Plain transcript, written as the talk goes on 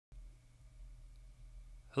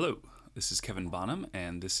Hello, this is Kevin Bonham,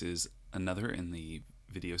 and this is another in the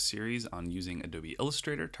video series on using Adobe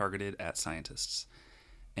Illustrator targeted at scientists.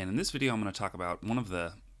 And in this video, I'm going to talk about one of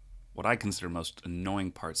the what I consider most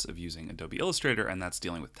annoying parts of using Adobe Illustrator, and that's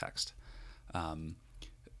dealing with text.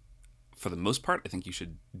 For the most part, I think you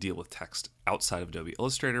should deal with text outside of Adobe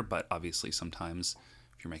Illustrator, but obviously sometimes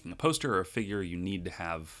if you're making a poster or a figure, you need to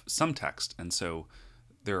have some text, and so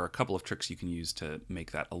there are a couple of tricks you can use to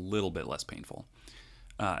make that a little bit less painful.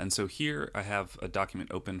 And so here I have a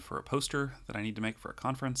document open for a poster that I need to make for a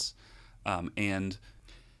conference, and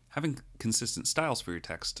having consistent styles for your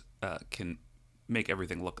text can make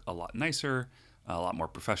everything look a lot nicer, a lot more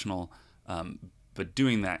professional, but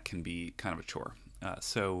doing that can be kind of a chore.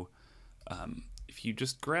 If you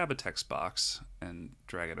just grab a text box and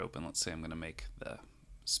drag it open, let's say I'm going to make the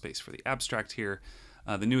space for the abstract here.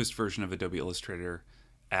 The newest version of Adobe Illustrator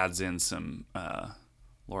adds in some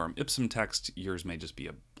Lorem Ipsum text. Yours may just be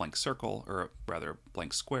a blank circle, or rather a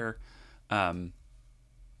blank square. And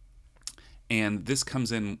this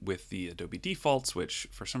comes in with the Adobe defaults, which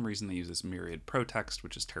for some reason they use this Myriad Pro text,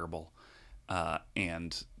 which is terrible,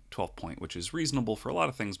 and 12 point, which is reasonable for a lot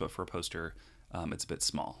of things, but for a poster, it's a bit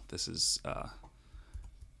small. This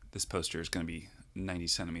poster is going to be 90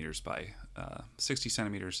 centimeters by 60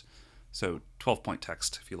 centimeters. So 12 point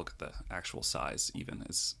text, if you look at the actual size even,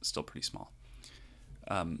 is still pretty small.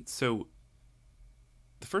 So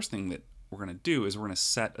the first thing that we're going to do is we're going to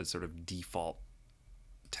set a sort of default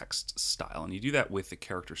text style, and you do that with the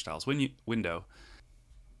character styles window.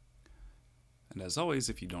 And as always,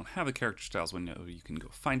 if you don't have the character styles window, you can go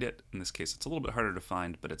find it. In this case, it's a little bit harder to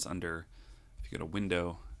find, but it's under, if you go to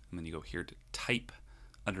window and then you go here to type,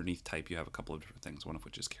 underneath type you have a couple of different things, one of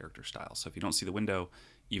which is character styles. So if you don't see the window,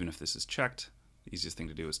 even if this is checked, the easiest thing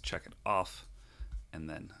to do is check it off and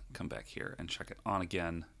then come back here and check it on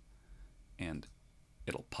again, and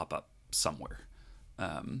it'll pop up somewhere.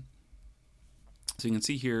 So you can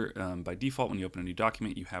see here, by default, when you open a new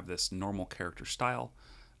document, you have this normal character style,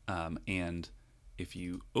 and if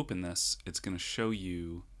you open this, it's going to show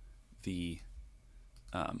you the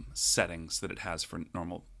settings that it has for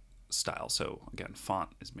normal style. So again,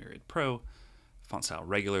 font is Myriad Pro, font style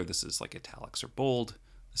regular, this is like italics or bold,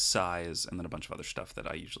 size, and then a bunch of other stuff that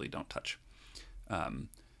I usually don't touch.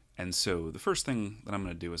 And so the first thing that I'm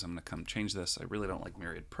going to do is I'm going to come change this. I really don't like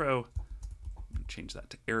Myriad Pro. I'm going to change that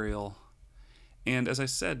to Arial. And as I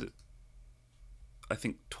said, I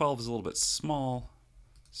think 12 is a little bit small,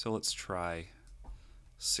 so let's try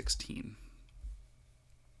 16.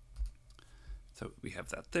 So we have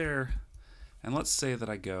that there. And let's say that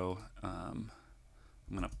I go, I'm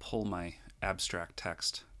going to pull my abstract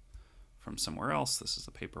text from somewhere else. This is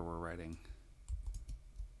the paper we're writing.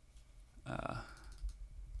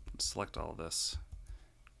 Select all of this,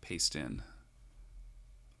 paste in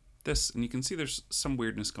this, and you can see there's some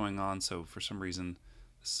weirdness going on. So for some reason,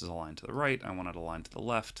 this is aligned to the right. I want it aligned to the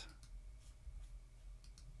left.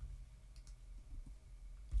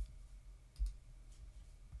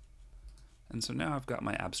 And so now I've got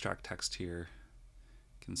my abstract text here.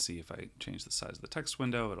 You can see if I change the size of the text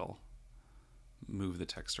window, it'll move the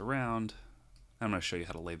text around. I'm going to show you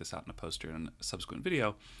how to lay this out in a poster in a subsequent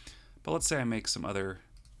video. But let's say I make some other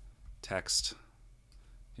text.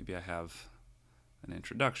 Maybe I have an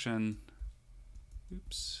introduction.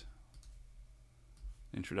 Oops.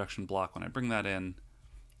 Introduction block. When I bring that in,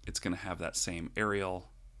 it's going to have that same Arial,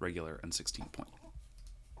 regular, and 16 point.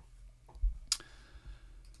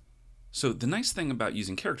 So the nice thing about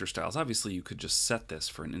using character styles, obviously you could just set this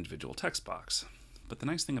for an individual text box. But the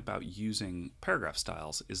nice thing about using paragraph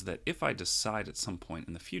styles is that if I decide at some point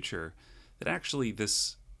in the future that actually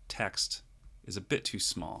this text is a bit too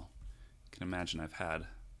small, you can imagine I've had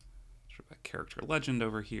sort of a character legend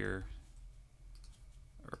over here,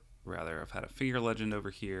 or rather I've had a figure legend over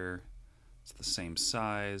here. It's the same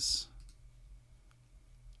size,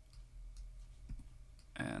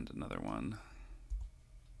 and another one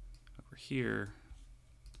over here.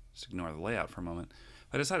 Just ignore the layout for a moment.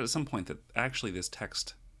 If I decide at some point that actually this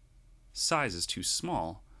text size is too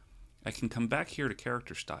small, I can come back here to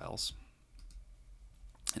character styles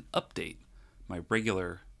and update my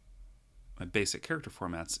basic character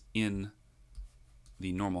formats in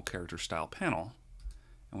the normal character style panel.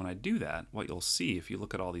 And when I do that, what you'll see if you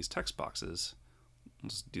look at all these text boxes, I'll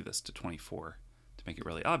just do this to 24 to make it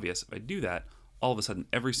really obvious. If I do that, all of a sudden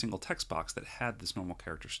every single text box that had this normal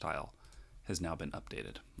character style has now been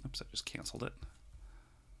updated. Oops, I just canceled it.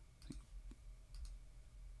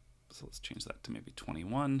 So let's change that to maybe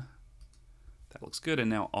 21. That looks good, and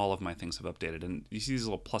now all of my things have updated. And you see these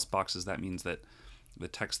little plus boxes, that means that the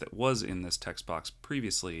text that was in this text box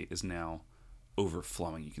previously is now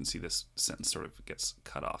overflowing. You can see this sentence sort of gets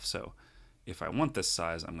cut off. So if I want this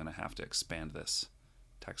size, I'm going to have to expand this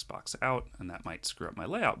text box out, and that might screw up my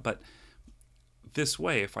layout. But this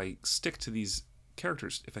way, if I stick to these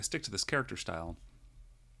characters, if I stick to this character style,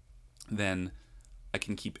 then I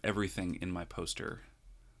can keep everything in my poster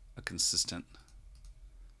a consistent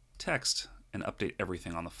text and update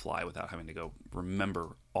everything on the fly without having to go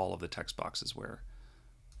remember all of the text boxes where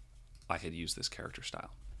I had used this character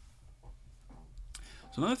style.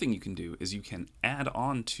 So another thing you can do is you can add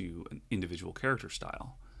on to an individual character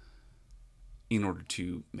style in order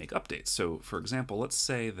to make updates. So for example, let's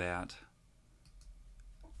say that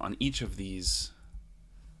on each of these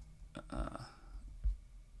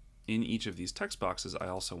in each of these text boxes, I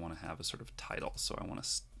also want to have a sort of title. So I want to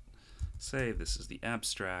say this is the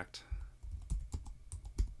abstract.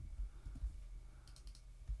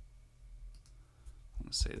 I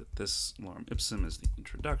want to say that this Lorem Ipsum is the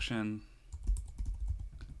introduction.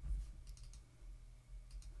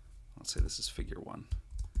 Let's say this is figure 1.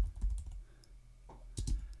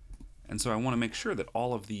 And so I want to make sure that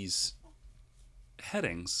all of these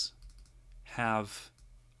headings are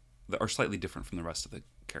slightly different from the rest of the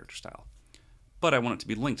character style. But I want it to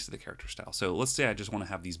be linked to the character style. So let's say I just want to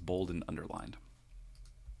have these bold and underlined.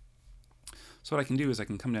 So what I can do is I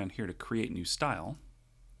can come down here to create new style.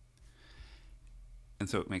 And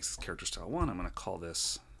so it makes this character style 1. I'm going to call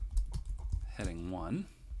this heading 1.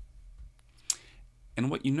 And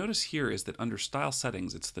what you notice here is that under style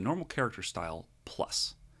settings, it's the normal character style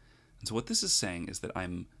plus. And so what this is saying is that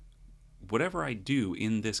whatever I do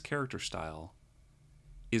in this character style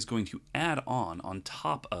is going to add on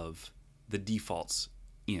top of the defaults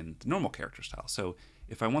in the normal character style. So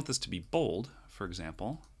if I want this to be bold, for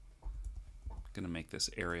example, I'm going to make this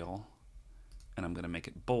Arial, and I'm going to make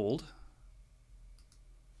it bold.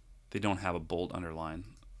 They don't have a bold underline,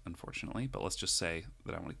 unfortunately, but let's just say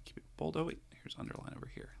that I want to keep it bold. Oh wait, here's underline over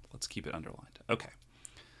here. Let's keep it underlined. Okay,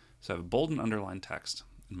 so I have a bold and underlined text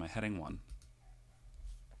in my heading 1.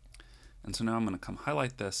 And so now I'm going to come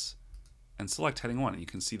highlight this and select heading 1, and you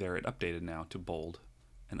can see there it updated now to bold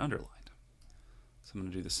and underlined. So I'm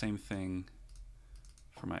going to do the same thing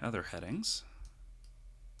for my other headings.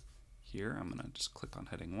 Here I'm going to just click on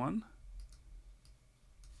heading 1.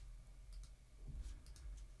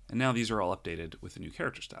 And now these are all updated with the new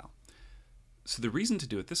character style. So the reason to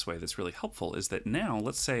do it this way that's really helpful is that now,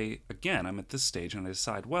 let's say, again, I'm at this stage and I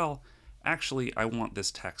decide, well, actually I want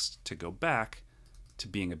this text to go back to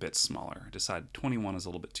being a bit smaller. I decide 21 is a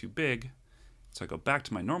little bit too big, so I go back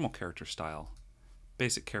to my normal character style,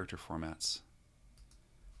 basic character formats,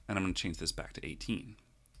 and I'm going to change this back to 18.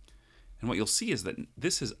 And what you'll see is that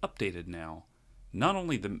this has updated now not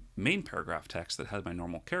only the main paragraph text that has my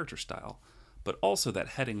normal character style, but also that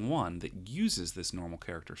heading 1 that uses this normal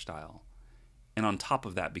character style, and on top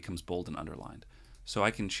of that becomes bold and underlined. So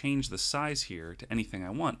I can change the size here to anything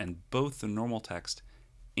I want, and both the normal text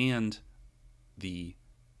and the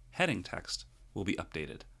heading text will be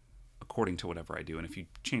updated according to whatever I do. And if you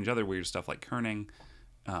change other weird stuff like kerning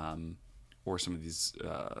or some of these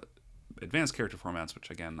advanced character formats, which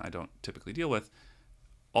again I don't typically deal with,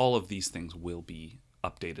 all of these things will be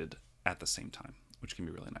updated at the same time, which can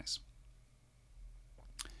be really nice.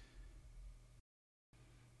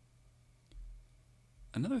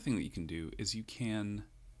 Another thing that you can do is you can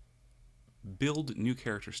build new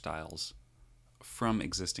character styles from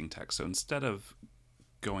existing text. So instead of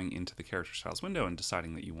going into the character styles window and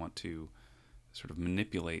deciding that you want to sort of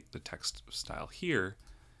manipulate the text style here,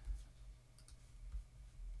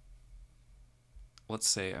 let's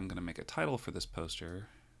say I'm going to make a title for this poster.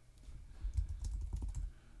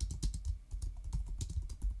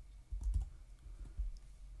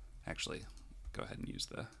 Actually, go ahead and use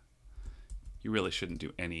you really shouldn't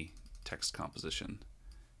do any text composition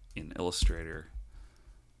in Illustrator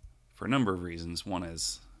for a number of reasons. One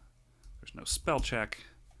is there's no spell check,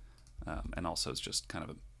 and also it's just kind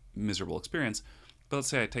of a miserable experience. But let's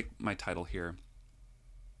say I take my title here.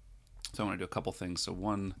 So I want to do a couple things. So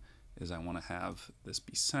one is I want to have this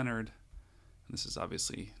be centered, and this is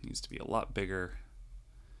obviously needs to be a lot bigger,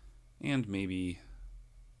 and maybe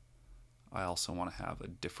I also want to have a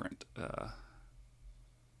different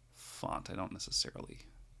font. I don't necessarily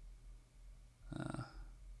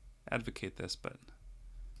advocate this, but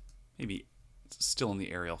maybe it's still in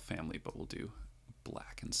the Arial family, but we'll do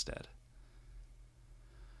black instead.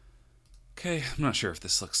 Okay, I'm not sure if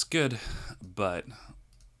this looks good, but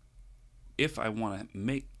if I want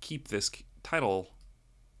to keep this title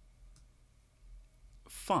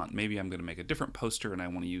font, maybe I'm going to make a different poster and I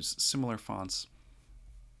want to use similar fonts.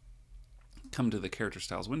 Come to the character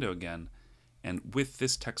styles window again, and with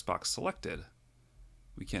this text box selected,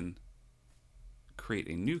 we can create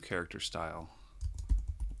a new character style.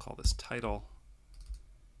 We'll call this title.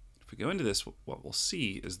 If we go into this, what we'll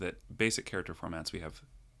see is that basic character formats, we have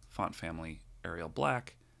font family Arial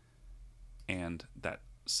black and that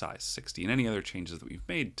size 60. And any other changes that we've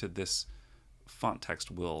made to this font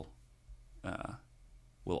text will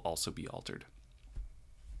also be altered.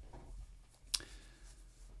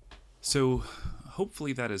 So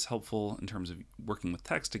hopefully that is helpful in terms of working with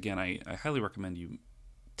text. Again, I highly recommend you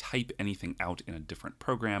type anything out in a different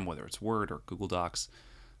program, whether it's Word or Google Docs,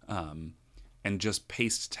 and just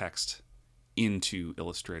paste text into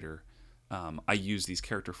Illustrator. I use these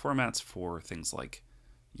character formats for things like,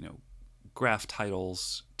 graph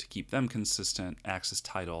titles to keep them consistent, axis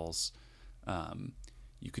titles.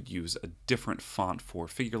 You could use a different font for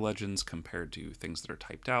figure legends compared to things that are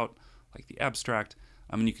typed out, like the abstract.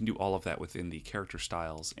 And you can do all of that within the character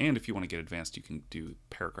styles. And if you want to get advanced, you can do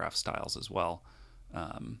paragraph styles as well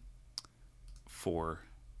for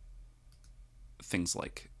things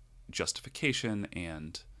like justification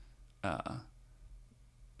and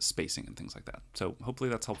spacing and things like that. So hopefully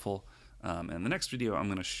that's helpful. In the next video, I'm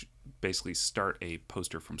going to basically start a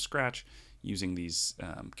poster from scratch using these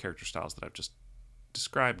character styles that I've just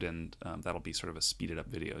described, and that'll be sort of a speeded up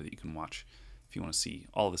video that you can watch if you want to see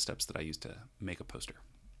all the steps that I use to make a poster.